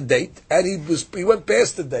set the date, and he went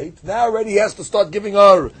past the date, now already he has to start giving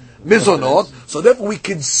her mizonot, so therefore we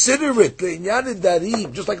consider it, l'inyan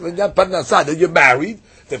nedarim, just like l'inyan parnasah, that you're married,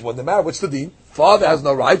 therefore when they're married, what's the deen? Father has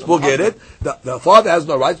no rights, we'll get it. The father has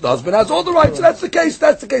no rights, the husband has all the rights. So that's the case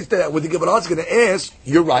there. When the Gemara is going to ask,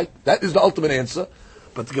 you're right, that is the ultimate answer.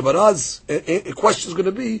 But the Gemara's question is going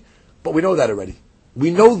to be, but we know that already.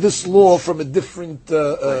 We know this law from a different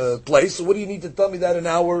place, so what do you need to tell me that in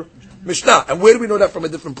our Mishnah? And where do we know that from a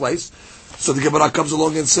different place? So the Gemara comes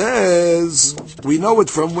along and says, we know it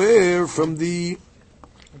from where? From the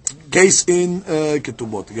case in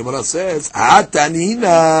Ketubot. The Gemara says,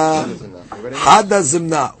 Hatanina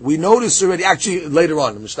Hadazimna. We notice already, actually later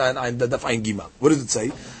on, what does it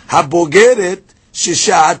say? Habogeret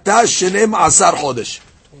Shishata Shenem Asar Chodesh.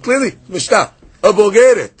 Clearly, Mishnah, a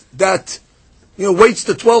bogeret that waits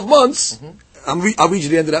to 12 months. I'll read you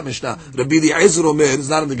the end of that Mishnah. Rabbi Eliezer Omer, it's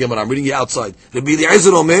not in the Gemara, I'm reading it outside. Rabbi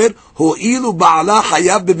Eliezer Omer, Ho'ilu Ba'ala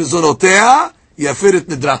Hayav B'mizonotea Yafirit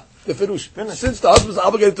Nidra. The Firush. Since the husband is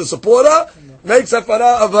obligated to support her, makes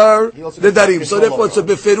hafara of her nedarim. So therefore it's a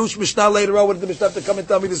befirush Mishnah later on. What did the Mishnah have to come and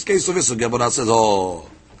tell me this case of this? So Gemara says,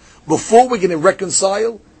 before we're going to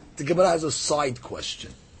reconcile, the Gemara has a side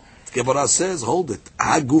question. The Gemara says, hold it.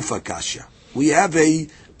 Hagufa kasha. We have a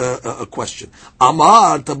question.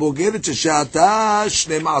 Amar tabogeret sheshata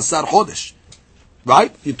 12 chodesh.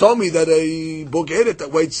 Right? You told me that a bogeret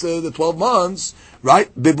that waits the 12 months,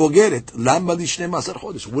 right? Bebogeret. Lama li 12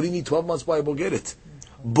 chodesh. What do you need 12 months by a bogeret?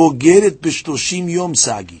 Bogeret b'shloshim yom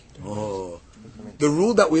sagi. Oh. The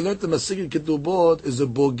rule that we learned in Masigid Ketubot is a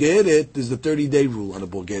bogeret is the 30-day rule on a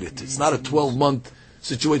bogeret. It's not a 12-month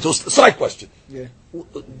situation. So, side question. Yeah.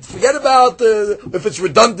 Forget about if it's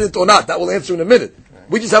redundant or not. That we'll answer in a minute.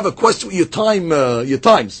 We just have a question with your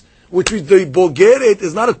times. Which means the bogeret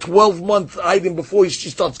is not a 12-month item before she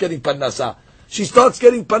starts getting parnasa. She starts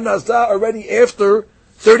getting parnasa already after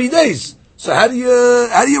 30 days. So how do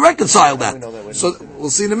you reconcile that? So we'll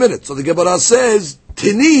see in a minute. So the Gemara says,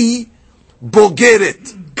 Tini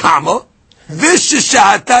bogeret, comma,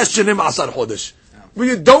 v'sheshata shenim asar chodesh.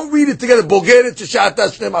 Don't read it together. Bogeret sheshata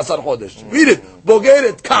shenim asar chodesh. Read it.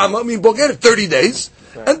 Bogeret, comma, bogeret 30 days.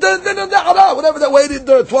 And then whatever that waited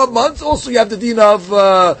 12 months, also you have the din of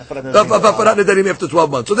Nedarim after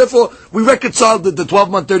 12 months. So therefore, we reconciled the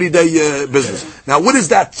 12-month, 30-day business. Now, what is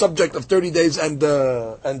that subject of 30 days and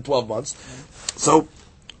 12 months? So,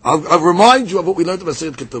 I'll remind you of what we learned in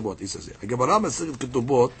Masechet Ketubot. He says here, Gemara Masechet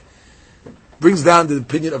Ketubot brings down the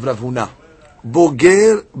opinion of Rav Huna.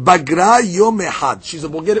 Boger bagra yom echad. She's a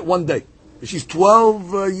boger at one day. She's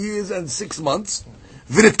 12 years and 6 months.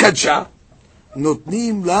 V'rit kadsha.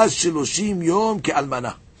 Notnim la shiloshim yom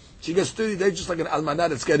ke'almana. She gets 30 days just like an almana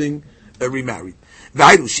that's getting remarried.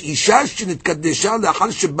 והיינו, שאישה שנתקדשה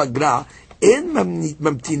לאחר שבגרה, אין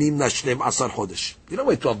ממתינים לה 12 חודש. You don't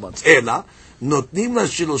wait 12 months. אלא, נותנים לה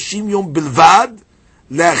 30 יום בלבד,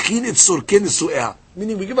 להכין את צורכי נישואיה.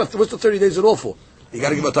 Meaning, we give her, what's the 30 days at all for? You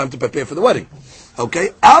got to give her time to prepare for the wedding.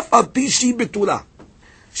 Okay? אף על פי שהיא בתולה.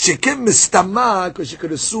 שכן מסתמה, because she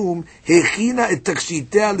could assume, הכינה את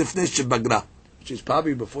תכשיטיה לפני שבגרה. She's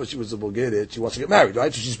probably, before she was a bogeret, she wants to get married,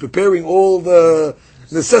 right? So she's preparing all the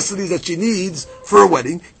necessities that she needs for a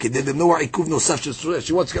wedding. She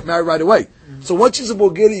wants to get married right away. So once she's a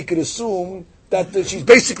bogeret, you can assume that she's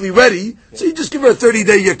basically ready, so you just give her a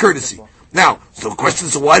 30-day courtesy. Now, so the question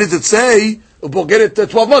is, why does it say a bogeret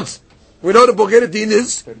 12 months? We know the bogeret din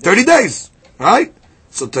is 30 days, right?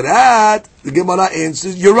 So to that, the Gemara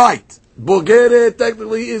answers, you're right. Bogeret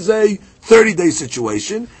technically is a 30-day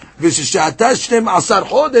situation. What's that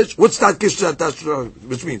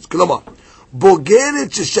which means? Klama.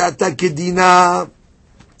 Bogeret sheshata kedina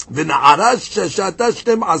v'na'ara sheshata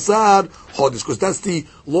 12 chodesh. Because that's the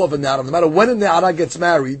law of a na'ara. No matter when a na'ara gets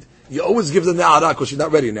married, you always give the na'ara because she's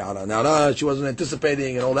not ready. Na'ara, she wasn't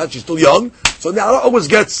anticipating and all that. She's still young. So na'ara always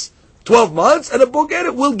gets 12 months, and a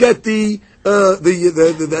bogeret will get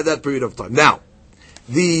that period of time. Now,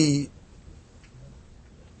 the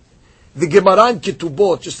Gemara in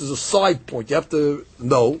Ketubot, just as a side point, you have to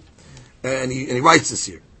know, and he writes this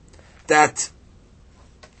here, that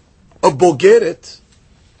a bogeret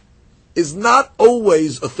is not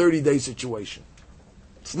always a 30-day situation.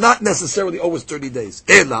 It's not necessarily always 30 days.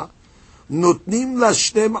 Ela, notnim la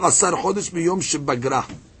 12 chodesh miyom shebagra.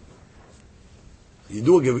 You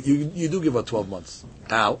do give her 12 months.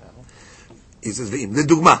 How? He says,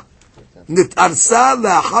 לדוגמה, נתארסה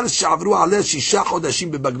לאחר שעברו עליה 6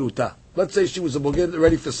 חודשים בבגרותה. Let's say she was a bogeret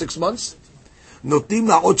ready for 6 months. נותנים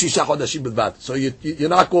לה עוד 6 חודשים בלבד. So you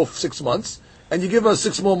knock off 6 months, and you give her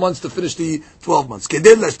 6 more months to finish the 12 months.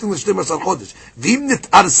 כדי להשלים ל-12 חודש. ואם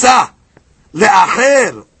נתארסה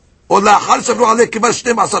לאחר, או לאחר שעברו עליה כבר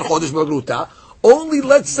 12 חודש בבגרותה, only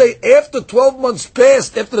let's say after 12 months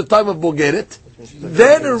passed, after the time of bogeret,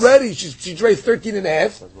 then already she's raised 13 and a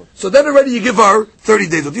half. So then already you give her 30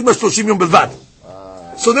 days.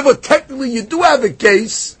 So therefore, technically, you do have a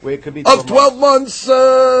case of 12 months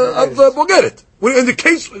of bogeret. In the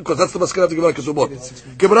case, because that's the maskana of the Gemara Kesubot.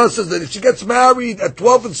 Gemara says that if she gets married at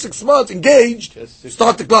 12 and 6 months, engaged,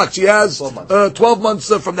 start the clock. She has 12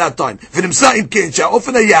 months from that time.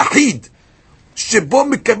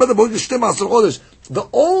 The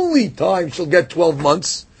only time she'll get 12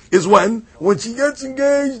 months is when she gets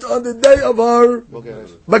engaged on the day of her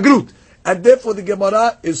bagrut. And therefore the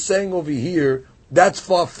Gemara is saying over here, that's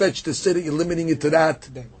far-fetched to say that you're limiting it to that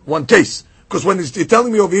one case. Because when you're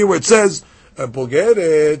telling me over here where it says,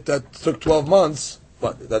 bogeret, that took 12 months,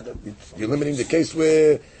 but you're limiting the case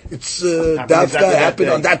where it's that happened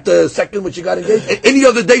on that second when she got engaged. Any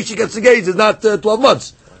other day she gets engaged is not 12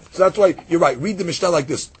 months. So that's why, you're right, read the Mishnah like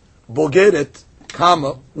this. Bogeret,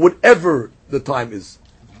 comma, whatever the time is.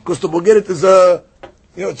 Because the bogeret is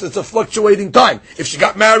it's a fluctuating time. If she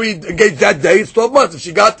got married, engaged that day, it's 12 months. If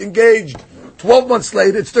she got engaged 12 months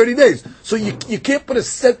later, it's 30 days. So you can't put a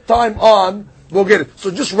set time on Bogeret.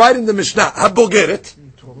 So just write in the Mishnah, have Bogeret,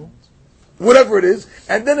 whatever it is,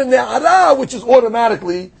 and then in the Ne'ara, which is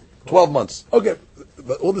automatically 12 months. Okay,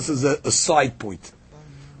 but all this is a side point.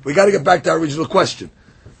 We got to get back to our original question.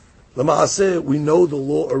 Lama'aseh, we know the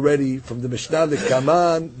law already from the Mishnah, the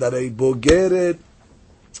Kaman, that a Bogeret,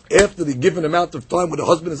 after the given amount of time when the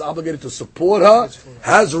husband is obligated to support her,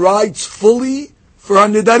 has rights fully for her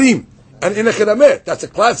Nedarim. And in a Chiramet, that's a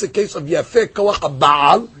classic case of Yafeh Kawach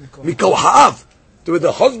Ba'al Mikawach Ha'av, where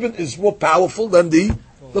the husband is more powerful than the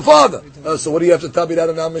father. So what do you have to tell me that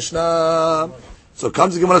in our Mishnah? So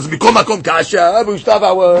comes the Gemara and says, Mikol Makom Kasha, we have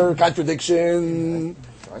our contradiction.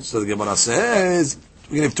 So the Gemara says,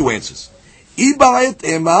 we're going to have two answers. Ibaret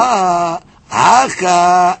Ema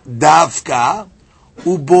Haka Davka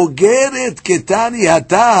Ubogeret Ketani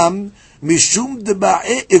Hatam Mishum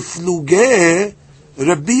Deba'e Ifluge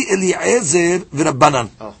Rabbi Eliezer V'Rabbanan.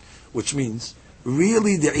 Which means,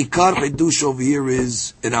 really the Ikar Hidush over here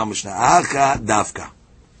is in our Mishnah. Haka Davka.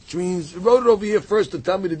 Which means, he wrote it over here first to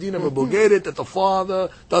tell me the din of a Bogeret, that the father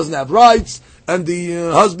doesn't have rights, and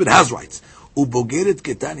the husband has rights. Ubogeret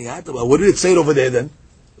Ketani Hatam. What did it say over there then?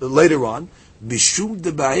 Later on, Bishum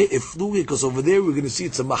Debae Ifluge, because over there we're going to see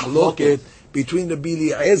it's a mahloket between the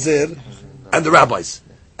Eliezer and the rabbis.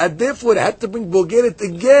 And therefore, I had to bring Bogeret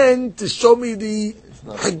again to show me the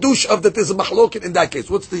hadush of that there's a mahloket in that case.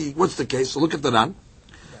 What's the case? So look at the Ran.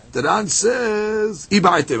 The Ran says,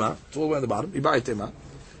 Iba'etema. It's all the way on the bottom. Iba'etema.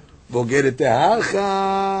 Bogeret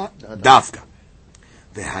tehacha davka.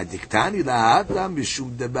 V'hadiktani lahadla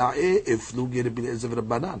mishum deba'e ifluge Rabbi Eliezer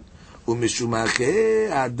Rabbanan. Umishum ache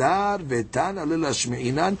adar v'tan alil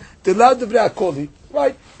hashme'inan telad devrei akoli.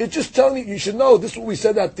 Right? It's just telling you should know, this is what we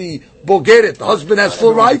said at the Bogeret, the husband has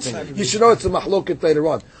full rights, you should know it's a mahloket later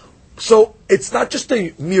on. So, it's not just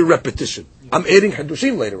a mere repetition. I'm adding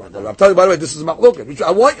Hadushim later on. I'm telling you, by the way, this is a mahloket.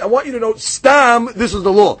 I want you to know, stam, this is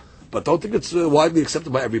the law. But don't think it's widely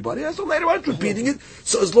accepted by everybody. So later on, it's repeating it.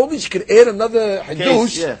 So as long as you can add another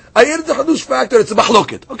Hadush, I added the Hadush factor, it's a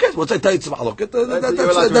mahloket. Okay, so once I tell you it's a mahloket,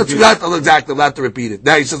 that's exactly, I'm allowed to repeat it.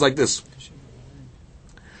 Now he says like this.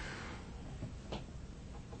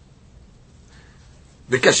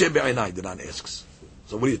 V'kasher be'inai, the Ran asks.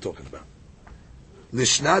 So what are you talking about?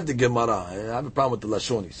 Lishnad the Gemara. I have a problem with the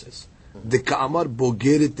Lashon, he says. The Ka'amar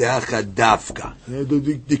bogeret te'acha davka.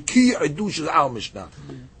 The key Hadush is our Mishnah.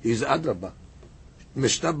 He's Adrabah.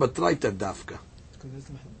 Mishnah batraita davka.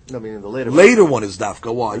 No, meaning the later one is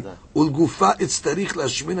davka. Why? Ulgufa it's tarikh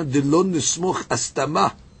lashmina delon nismuch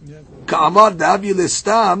astama. Ka'amar da'avi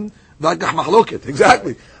lestam v'agach mahloket.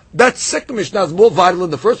 Exactly. That second Mishnah is more vital than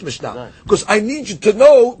the first Mishnah. Because I need you to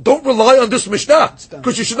know, don't rely on this Mishnah.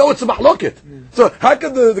 Because you should know it's a mahloket. So how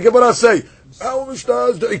can the Gemara say, our Mishnah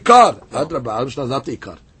is the Ikar? Our Mishnah is not the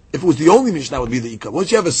Ikar. If it was the only Mishnah, it would be the Ikar.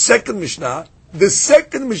 Once you have a second Mishnah, the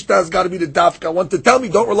second Mishnah has got to be the Dafka one to tell me,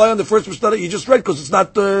 don't rely on the first Mishnah that you just read because it's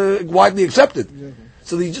not widely accepted.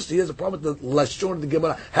 So he has a problem with the Lashon of the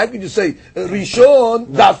Gemara. How can you say Rishon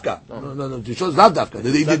Dafka? No. Rishon is not Dafka.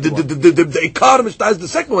 The Ikar Mishnah is the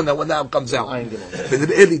second one that when now comes out. When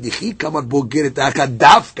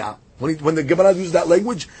the Gemara uses that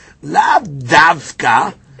language, Lav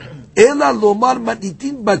Dafka Ela Lomar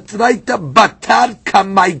Matitin Batraita Batar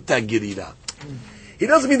Kamaita Girira. He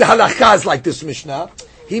doesn't mean the halakha is like this Mishnah.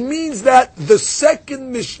 He means that the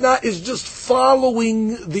second Mishnah is just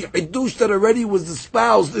following the Hidush that already was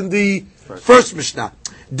espoused in the first Mishnah.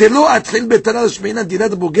 Which means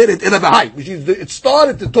it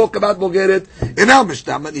started to talk about Bogeret in our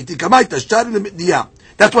Mishnah.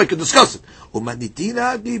 That's why I can discuss it. And then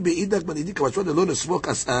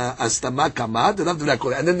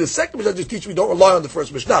the second Mishnah just teach me don't rely on the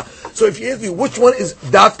first Mishnah. So if you ask me which one is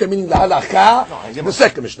Dafka, meaning the halakha, the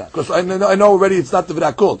second Mishnah. Because I know already it's not the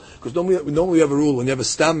V'rakol. Because normally we have a rule, when you have a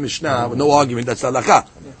Stam Mishnah, with no argument, that's halakha.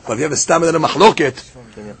 But if you have a Stam and then a Mahloket,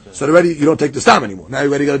 so already you don't take the Stam anymore. Now you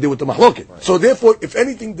already got to deal with the Mahloket. So therefore, if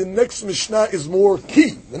anything, the next Mishnah is more key.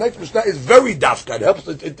 The next Mishnah is very Dafka.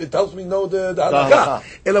 It helps me know the halakha.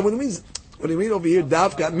 And what do you mean over here,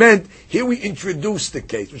 Davka meant, here we introduce the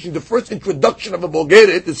case, which is the first introduction of a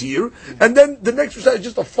Bogeret is here, and then the next Mishnah is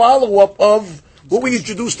just a follow-up of what we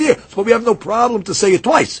introduced here. So we have no problem to say it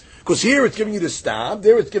twice. Because here it's giving you the stab,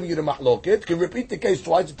 there it's giving you the mahloket. You can repeat the case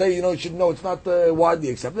twice to tell you, you should know it's not widely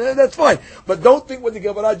accepted. That's fine. But don't think when the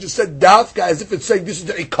Gemara just said Davka as if it's saying this is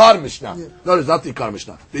the Ikar Mishnah. Yeah. No, it's not the Ikar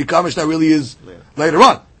Mishnah. The Ikar Mishnah really is later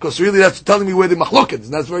on. Because really that's telling me where the mahloket is.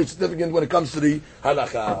 And that's very significant when it comes to the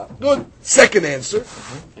halakha. Good. Second answer.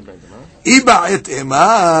 Iba et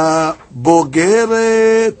ema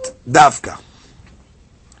bogeret Davka.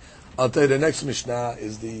 I'll tell you the next Mishnah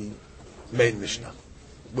is the main Mishnah,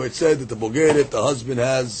 where it said that the Bogeret, the husband,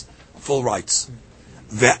 has full rights.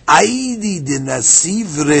 Ve'aidi de nasiv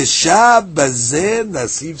resha bazeh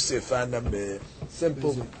nasiv sefana be.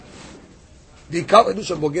 Simple. The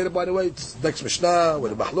Kaladusha Bogeret, by the way, it's next Mishnah, where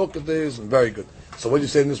the Mahlokat is, and very good. So what do you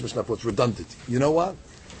say in this Mishnah? It's redundant. You know what?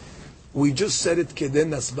 We just said it Keden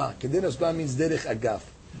Nasba. Keden Nasba means Derech Agaf.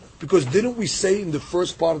 Because didn't we say in the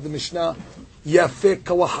first part of the Mishnah, Yafeh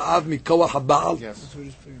Kawah Ha'av Mi Kawah Ha'Ba'al? Yes.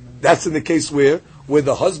 That's in the case where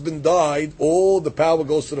the husband died, all the power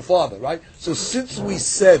goes to the father, right? So since we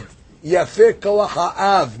said Yafeh Kawah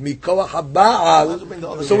Ha'av Mi Kawah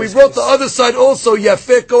Ha'Ba'al, so we brought the other side also,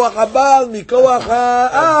 Yafeh Kawah Ha'Ba'al Mi Kawah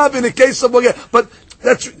Ha'av, in the case of Bogeret. But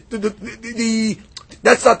that's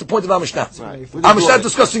that's not the point of our Mishnah. Right. Our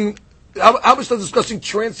Mishnah is discussing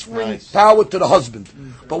transferring power to the husband.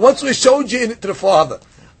 But once we showed you to the father,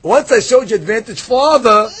 once I showed you advantage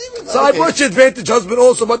father, so I brought you advantage husband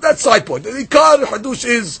also, but that's side point. The Ikar Hadush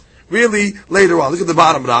is really later on. Look at the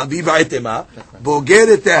bottom.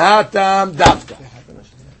 Bogeret tehatam davka.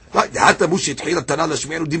 Right, דהת מושי התחיל התנא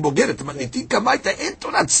לשמיענו דין בוגרת. לעתים כמייתא אין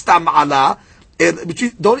תורת סתם עלה,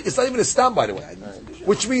 it's not even a stam, by the way.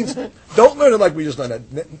 Which means, don't learn it like we just learned.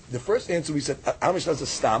 The first answer we said, Amish has a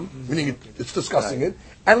stam, meaning it's discussing it,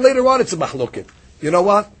 and later on it's a mahloket. You know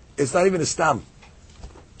what? It's not even a stam.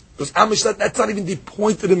 Because Amish, that's not even the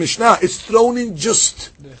point of the Mishnah. It's thrown in just.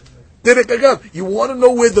 You want to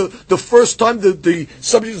know where the first time the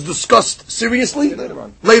subject is discussed seriously?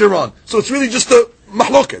 Later on. So it's really just a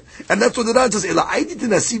mahloket. And that's what the Ran says.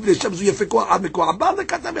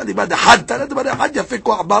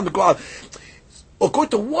 According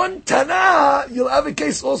to one Tana, you'll have a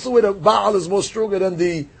case also where the Baal is more stronger than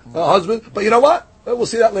the husband. But you know what? We'll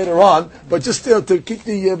see that later on. But just to keep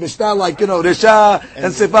the Mishnah like, Resha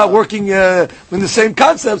and Sefa working in the same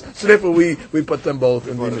concepts, so therefore we put them both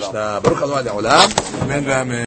in the Mishnah. Baruch Adonai Le'olam. Amen.